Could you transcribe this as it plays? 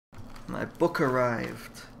My book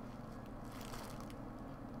arrived.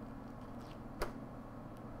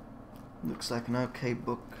 Looks like an okay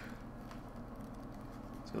book.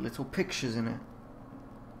 It's got little pictures in it.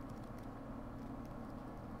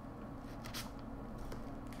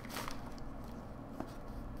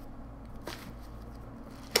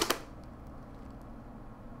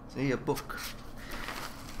 See, a book.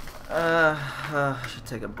 I should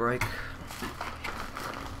take a break.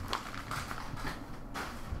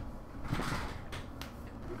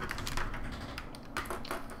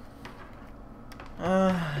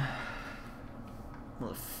 What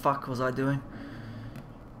the fuck was I doing?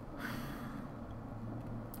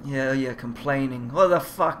 Yeah, complaining. What the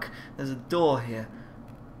fuck? There's a door here.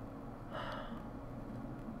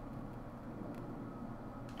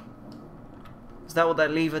 Is that what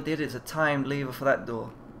that lever did? It's a timed lever for that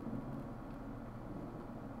door.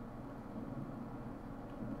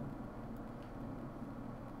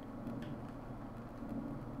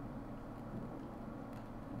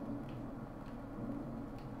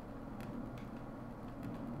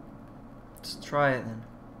 Let's try it then.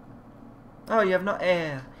 Oh, you have no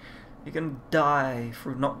air. You're gonna die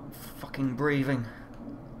through not fucking breathing.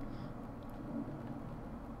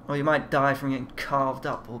 Or you might die from getting carved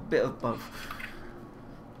up, or a bit of both.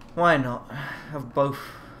 Why not? Have both.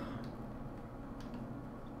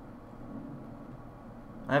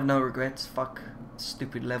 I have no regrets. Fuck.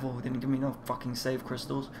 Stupid level. Didn't give me no fucking save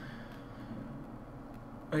crystals.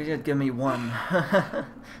 Oh, you did give me one.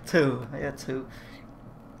 Two. I had two.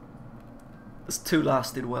 This two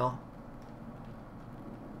lasted well.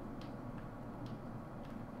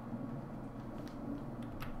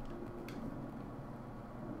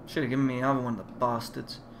 Should have given me another one, the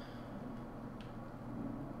bastards.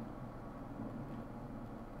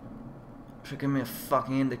 Should give me a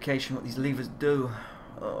fucking indication what these levers do.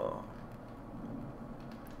 Oh.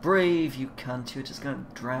 Breathe, you cunt. You're just gonna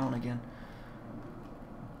drown again.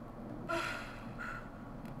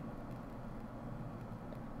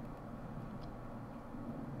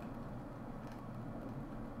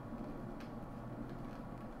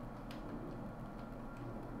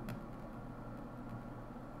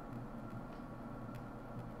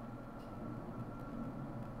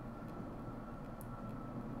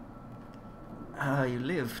 Ah, you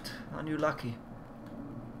lived. Aren't you lucky?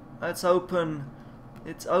 It's open.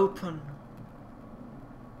 It's open.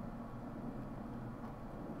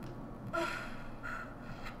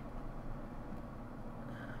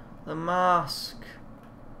 The mask.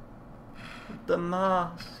 The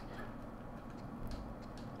mask.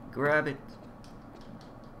 Grab it.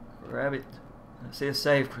 Grab it. I see a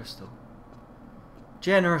save crystal.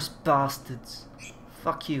 Generous bastards.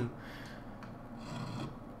 Fuck you.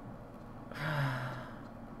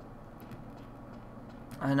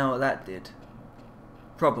 I know what that did.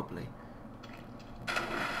 Probably.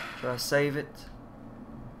 Should I save it?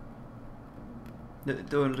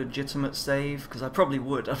 Do a legitimate save? Because I probably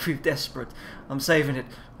would. I'd be desperate. I'm saving it.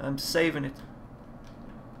 I'm saving it.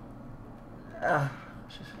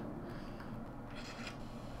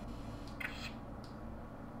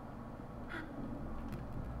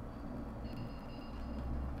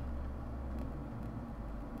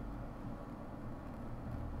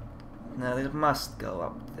 Now it must go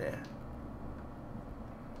up there.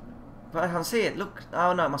 But I can't see it, look.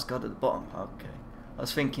 Oh no, it must go to the bottom. Okay. I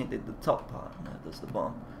was thinking it did the top part. No, it does the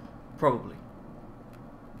bottom. Probably.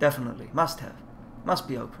 Definitely. Must have. Must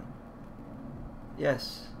be open.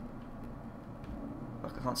 Yes.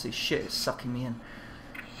 Fuck, I can't see shit. It's sucking me in.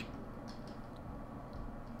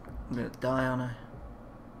 I'm gonna die, aren't I?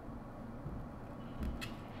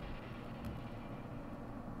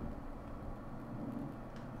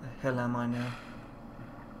 The hell am I now?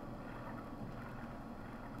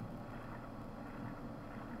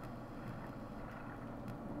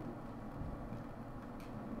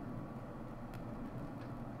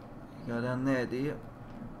 You go down there, do you?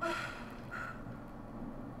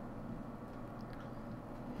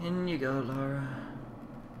 In you go, Laura.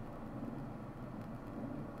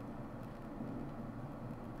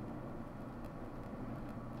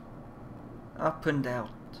 Up and out.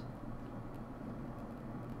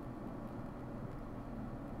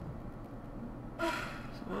 So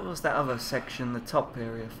what was that other section, the top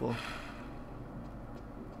area for?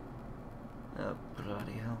 Oh,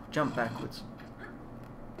 bloody hell. Jump backwards.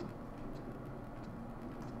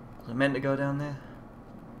 Was I meant to go down there?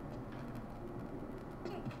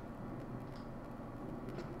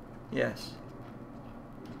 Yes.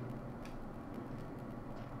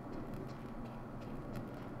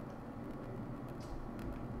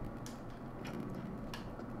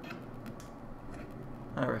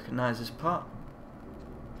 I recognize this part.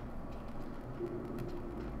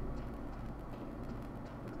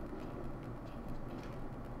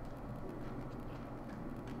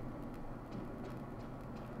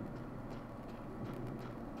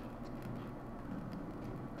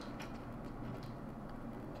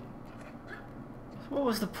 What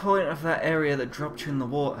was the point of that area that dropped you in the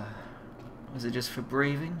water? Was it just for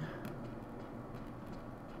breathing?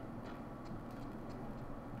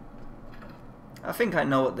 I think I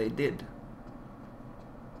know what they did.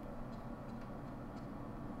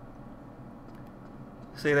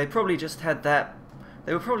 See, they probably just had that.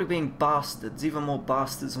 They were probably being bastards, even more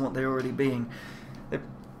bastards than what they were already being.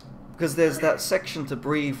 Because there's that section to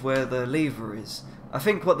breathe where the lever is. I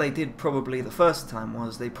think what they did probably the first time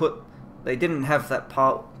was they didn't have that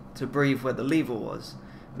part to breathe where the lever was.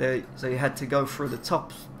 So you had to go through the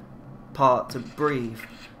top part to breathe.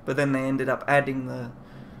 But then they ended up adding the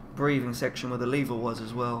breathing section where the lever was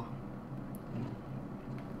as well.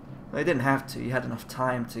 They didn't have to. You had enough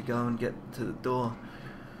time to go and get to the door.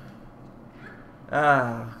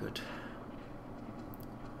 Ah, good.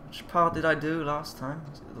 Which part did I do last time?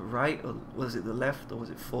 Was it the right, or was it the left, or was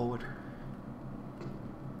it forward?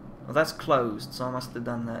 Well, that's closed, so I must have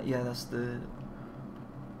done that. Yeah, that's the...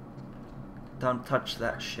 Don't touch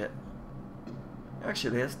that shit.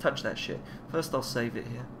 Actually, let's touch that shit. First I'll save it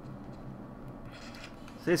here.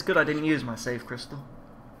 See, it's good I didn't use my save crystal.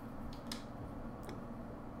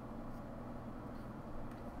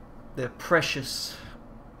 They're precious.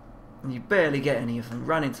 And you barely get any of them.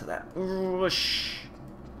 Run into that. Whoosh.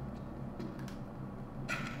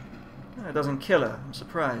 Oh, it doesn't kill her. I'm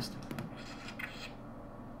surprised.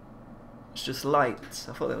 It's just light.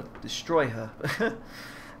 I thought that would destroy her.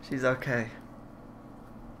 She's okay.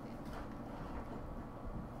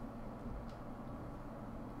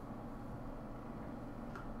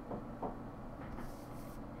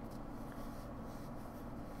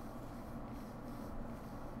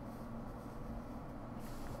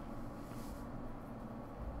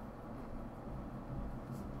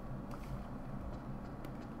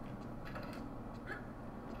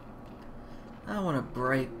 I want to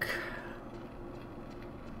break.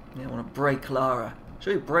 Yeah, I want to break Lara.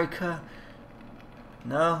 Should we break her?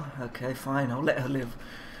 No? Okay, fine. I'll let her live.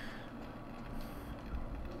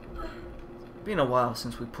 Been a while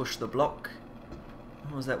since we pushed the block.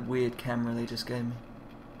 What was that weird camera they just gave me?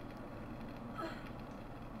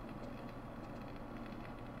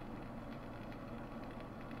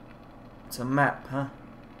 It's a map, huh?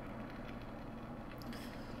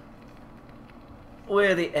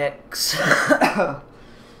 Where the X?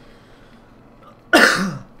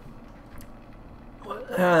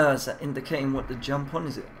 Is that indicating what to jump on?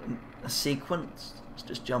 Is it a sequence? Let's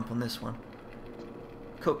just jump on this one.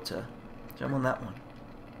 Cooked her. Jump on that one.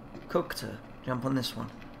 Cooked her. Jump on this one.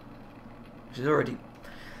 She's already...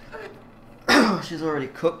 she's already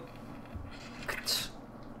cooked.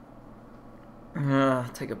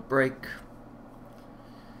 Take a break.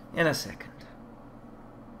 In a second.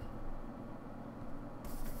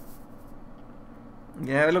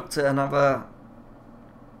 Yeah, I looked at another...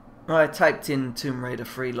 I typed in Tomb Raider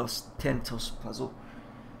 3 Los Tentos puzzle.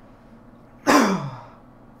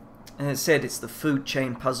 And it said it's the food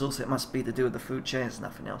chain puzzle, so it must be to do with the food chain, it's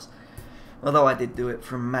nothing else. Although I did do it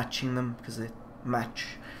from matching them, because they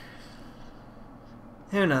match.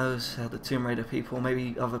 Who knows how the Tomb Raider people,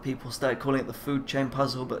 maybe other people started calling it the food chain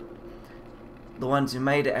puzzle, but the ones who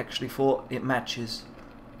made it actually thought it matches.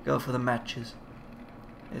 Go for the matches.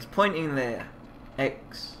 It's pointing there.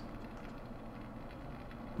 X.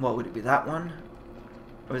 What would it be, that one?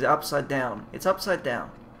 Or is it upside down? It's upside down.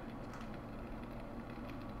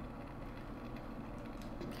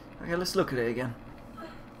 Okay, let's look at it again.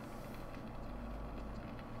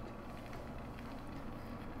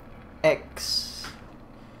 X.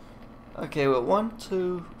 Okay, well, 1,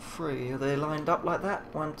 2, 3. Are they lined up like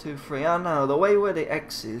that? 1, 2, 3. Oh no, the way where the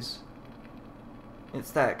X is,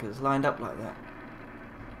 it's that, because it's lined up like that.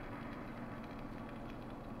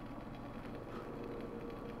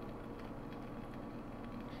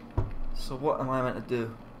 So what am I meant to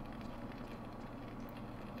do?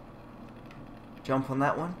 Jump on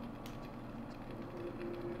that one?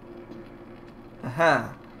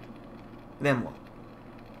 Aha! Then what?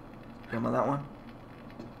 Jump on that one?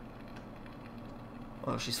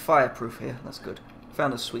 Well, she's fireproof here. That's good.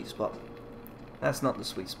 Found a sweet spot. That's not the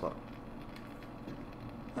sweet spot.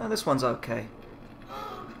 Oh, this one's okay.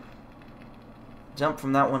 Jump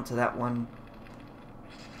from that one to that one.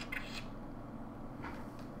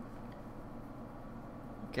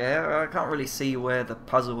 Okay, I can't really see where the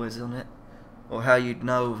puzzle is on it, or how you'd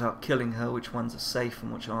know without killing her which ones are safe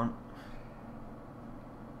and which aren't.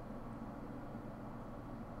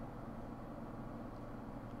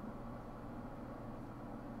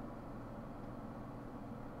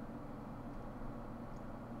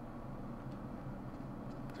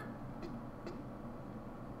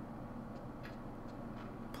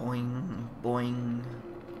 Boing, boing.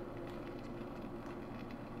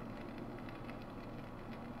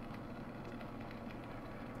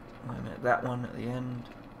 like that one at the end.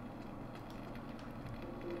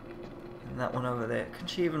 And that one over there. Can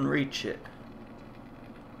she even reach it?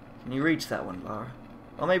 Can you reach that one, Lara?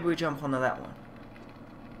 Or maybe we jump onto that one.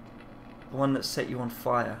 The one that set you on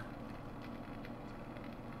fire.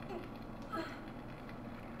 Are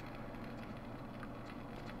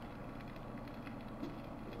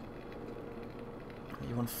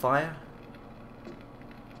you on fire?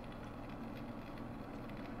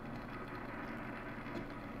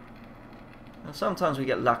 Now, sometimes we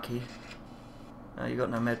get lucky. You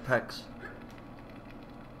got no med packs.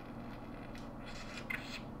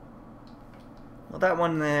 Well, that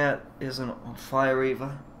one there isn't on fire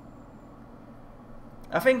either.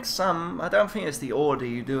 I think some, I don't think it's the order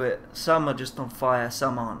you do it. Some are just on fire,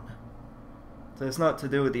 some aren't. So it's not to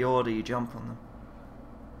do with the order you jump on them.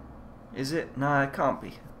 Is it? No, it can't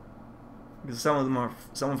be. Because some of them are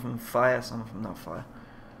fire, some of them not fire.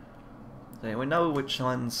 So yeah, we know which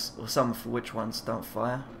ones, or some for which ones don't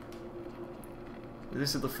fire.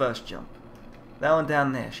 This is the first jump. That one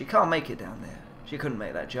down there. She can't make it down there. She couldn't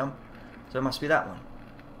make that jump. So it must be that one.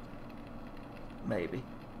 Maybe.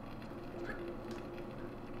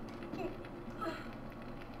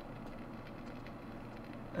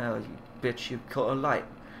 Oh, you bitch, you caught a light.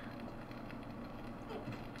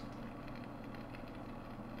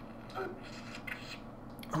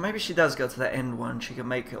 Or maybe she does go to that end one. She can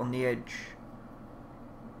make it on the edge.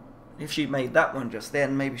 If she made that one just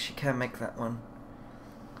then, maybe she can make that one.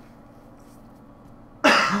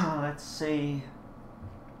 Let's see.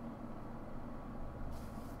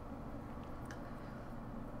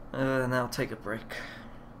 Now take a break.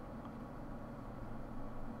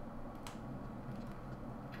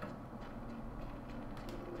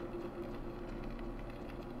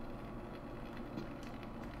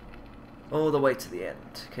 All the way to the end.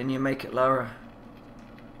 Can you make it, Lara?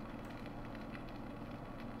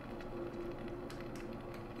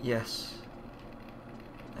 Yes.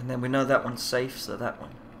 And then we know that one's safe, so that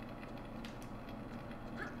one.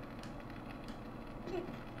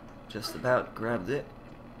 Just about grabbed it.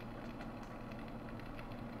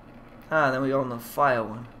 Ah, then we go on the fire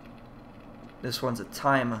one. This one's a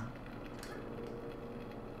timer.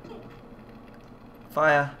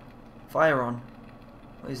 Fire. Fire on.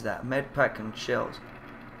 What is that? Med pack and shells.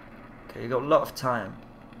 Okay, you got a lot of time.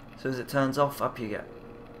 As soon as it turns off, up you get.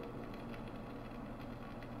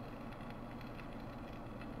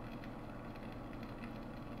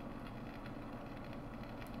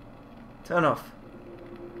 Turn off.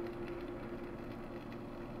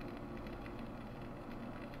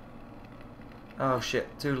 Oh shit,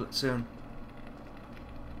 too soon.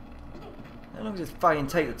 How long does it fucking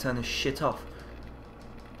take to turn this shit off?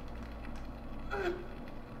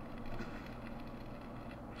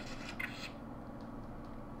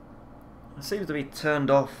 It seems to be turned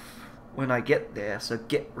off when I get there, so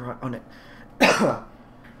get right on it.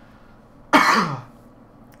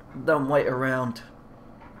 Don't wait around.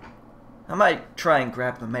 I might try and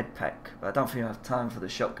grab the med pack, but I don't think I have time for the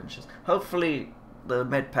shotgun shells. Hopefully the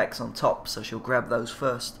med pack's on top, so she'll grab those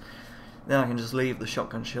first. Then I can just leave the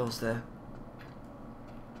shotgun shells there.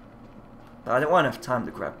 But I won't have time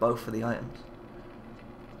to grab both of the items.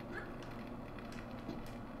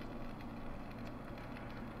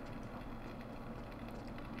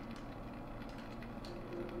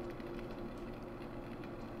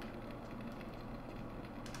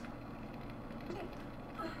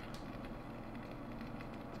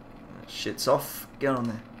 Shit's off. Get on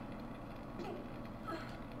there.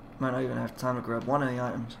 Might not even have time to grab one of the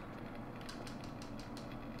items.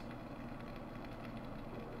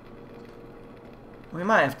 We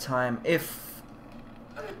might have time if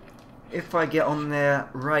I get on there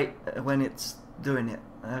right when it's doing it.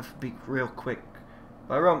 I have to be real quick.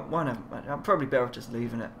 But I won't have. I'm probably better off just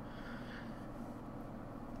leaving it.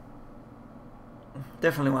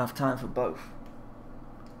 Definitely won't have time for both.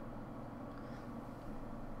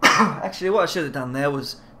 Actually, what I should have done there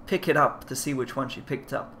was pick it up to see which one she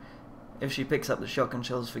picked up. If she picks up the shotgun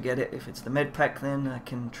shells, forget it. If it's the med pack, then I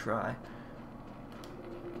can try.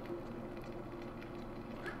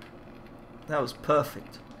 That was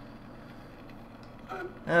perfect.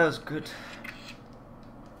 That was good.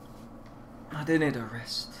 I do need a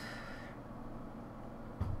rest.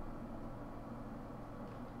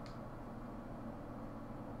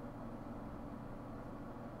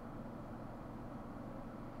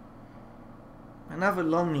 Another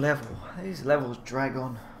long level. These levels drag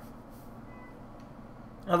on.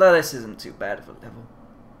 Although this isn't too bad of a level.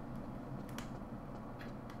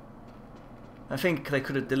 I think they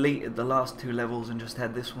could have deleted the last two levels and just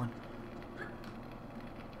had this one.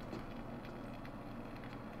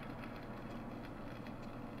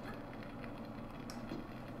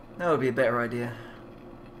 That would be a better idea.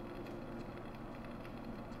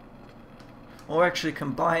 Or actually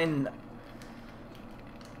combine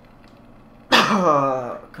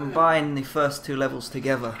combine the first two levels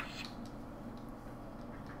together.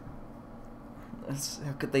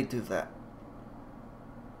 How could they do that?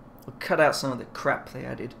 Or cut out some of the crap they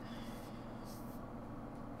added.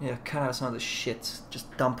 Yeah, cut out some of the shit.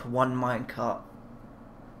 Just dump one minecart.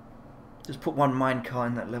 Just put one minecart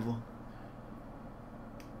in that level.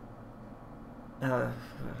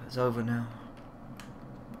 It's over now.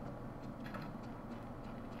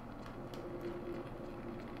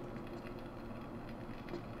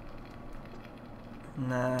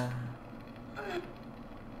 Nah.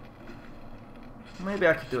 Maybe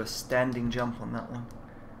I could do a standing jump on that one.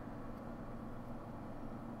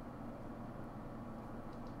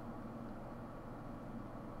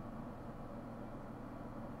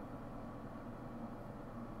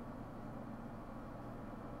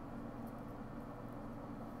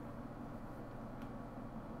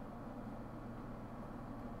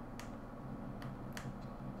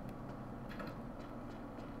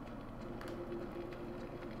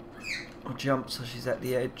 Or jump so she's at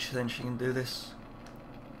the edge, then she can do this.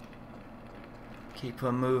 Keep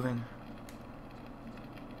her moving.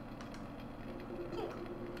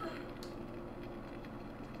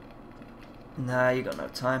 Nah, you got no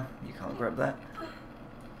time. You can't grab that.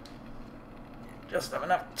 Just have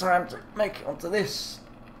enough time to make it onto this.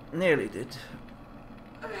 Nearly did.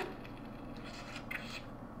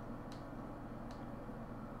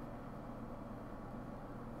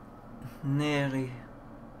 Nearly.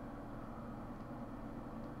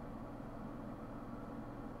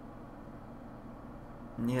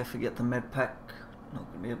 Yeah, forget the med pack. Not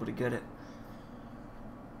gonna be able to get it.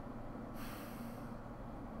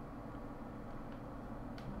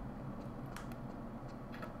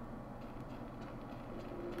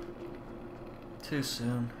 Too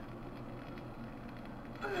soon.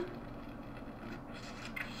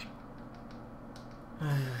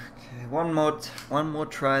 Okay, one more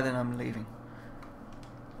try, then I'm leaving.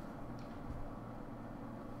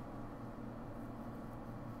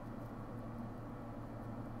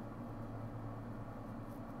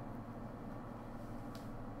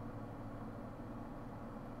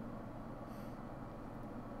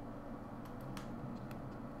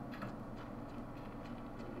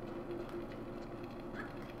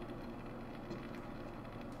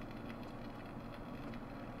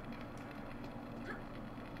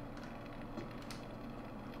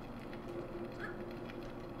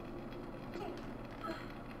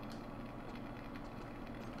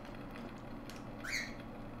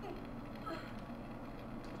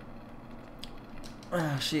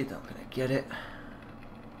 She's not gonna get it.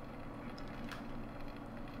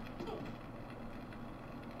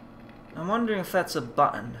 I'm wondering if that's a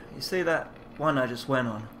button. You see that one I just went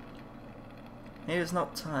on? Maybe it's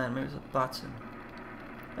not time, maybe it's a button.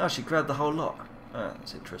 Oh, she grabbed the whole lot. Oh,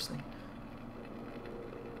 that's interesting.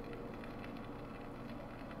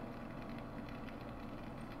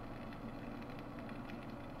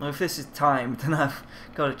 Well, if this is timed, then I've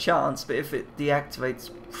got a chance, but if it deactivates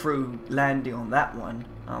through landing on that one,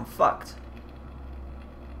 I'm fucked.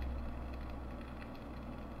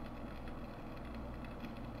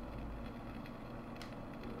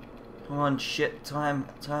 Come on, shit,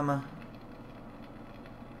 timer.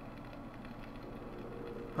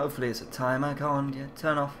 Hopefully it's a timer, go on, yeah,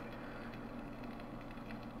 turn off.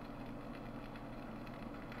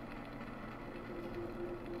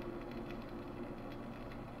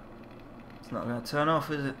 It's not going to turn off,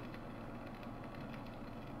 is it?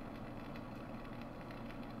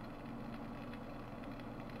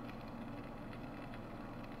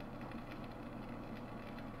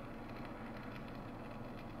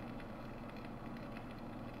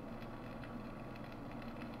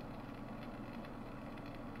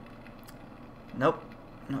 Nope,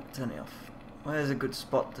 not turning off. Where's a good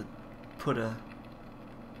spot to put a...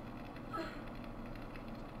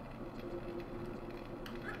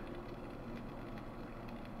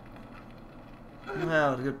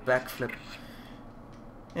 Well, a good backflip.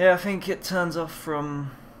 Yeah, I think it turns off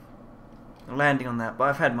from landing on that, but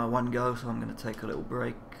I've had my one go, so I'm going to take a little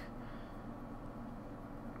break.